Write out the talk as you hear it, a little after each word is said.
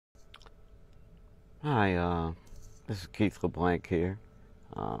Hi, this is Keith LeBlanc here.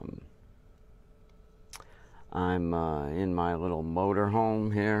 Um, I'm in my little motor home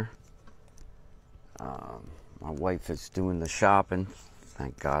here. My wife is doing the shopping.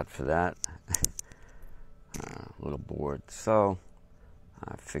 Thank God for that. A little bored. So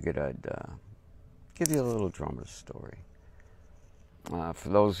I figured I'd give you a little drummer story. For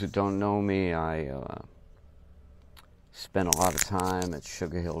those who don't know me, I spent a lot of time at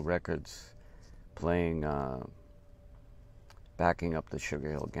Sugar Hill Records playing, backing up the Sugar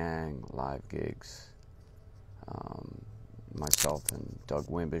Hill Gang, live gigs. Myself and Doug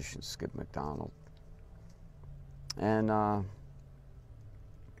Wimbish and Skip McDonald. And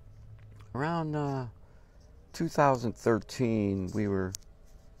around 2013, we were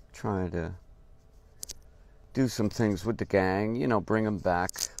trying to do some things with the gang, bring them back.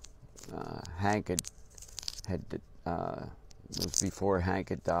 Hank had it was before Hank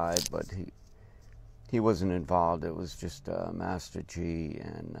had died, but he wasn't involved. It was just Master G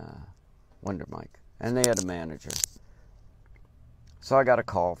and Wonder Mike, and they had a manager. So I got a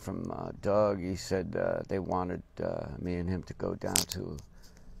call from Doug. He said they wanted me and him to go down to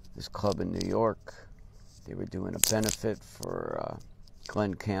this club in New York. They were doing a benefit for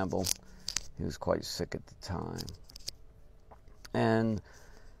Glenn Campbell. He was quite sick at the time. And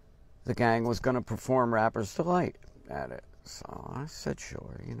the gang was going to perform Rapper's Delight at it. So I said,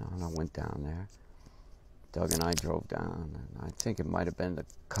 sure, and I went down there. Doug and I drove down, and I think it might have been the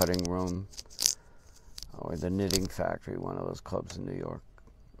Cutting Room or the Knitting Factory, one of those clubs in New York.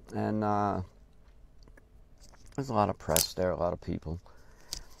 And there's a lot of press there, a lot of people.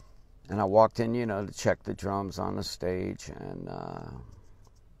 And I walked in, to check the drums on the stage, and I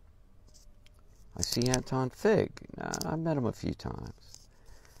see Anton Fig. I've met him a few times.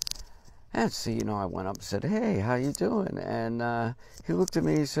 And so, I went up and said, hey, how you doing? And he looked at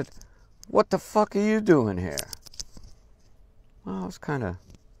me, he said, what the fuck are you doing here? Well, I was kind of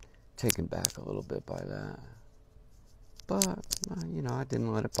taken back a little bit by that. But, I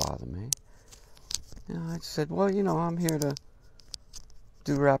didn't let it bother me. I said, well, I'm here to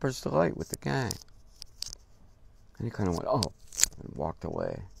do Rapper's Delight with the gang. And he kind of went, oh, and walked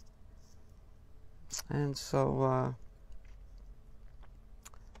away. And so,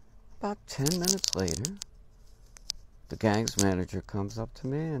 about 10 minutes later, the gang's manager comes up to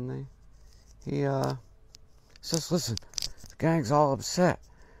me and he says, listen, the gang's all upset.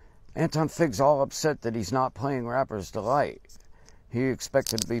 Anton Fig's all upset that he's not playing Rapper's Delight. He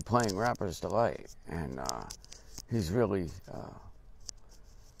expected to be playing Rapper's Delight. And he's really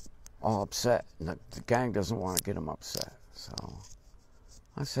all upset. And the gang doesn't want to get him upset. So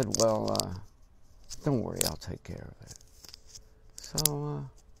I said, well, don't worry, I'll take care of it. So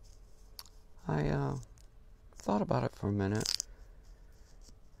I thought about it for a minute.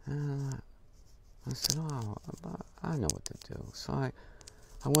 And I said, oh, I know what to do. So I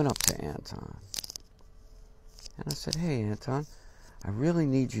went up to Anton. And I said, hey, Anton, I really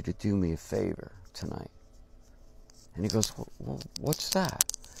need you to do me a favor tonight. And he goes, well, what's that?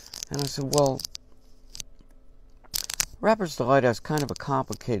 And I said, well, Rapper's Delight has kind of a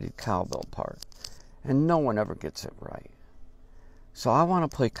complicated cowbell part. And no one ever gets it right. So I want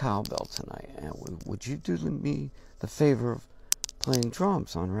to play cowbell tonight. And would you do me the favor of playing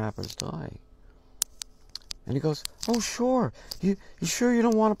drums on Rapper's Delight? And he goes, oh, sure. You sure you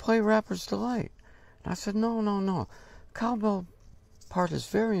don't want to play Rapper's Delight? And I said, no. Cowbell part is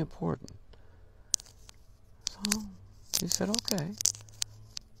very important. So he said, okay.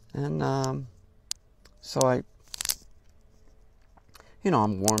 And so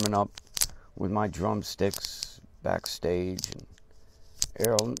I'm warming up with my drumsticks backstage.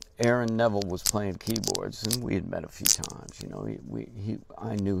 And Aaron Neville was playing keyboards, and we had met a few times.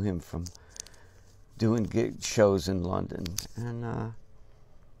 I knew him from doing shows in London, and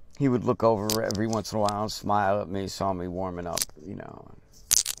he would look over every once in a while and smile at me, saw me warming up,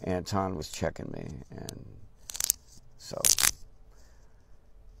 Anton was checking me, and so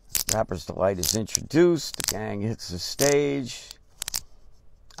Rapper's Delight is introduced, the gang hits the stage,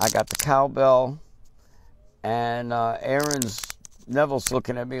 I got the cowbell, and Neville's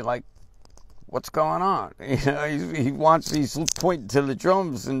looking at me like, what's going on? He's pointing to the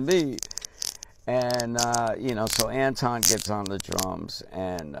drums and me. And, so Anton gets on the drums,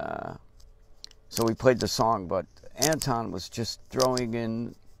 and so we played the song, but Anton was just throwing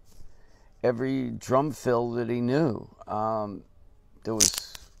in every drum fill that he knew. There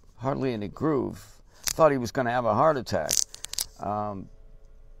was hardly any groove. Thought he was going to have a heart attack. I've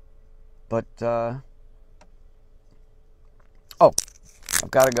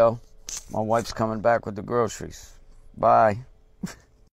got to go. My wife's coming back with the groceries. Bye.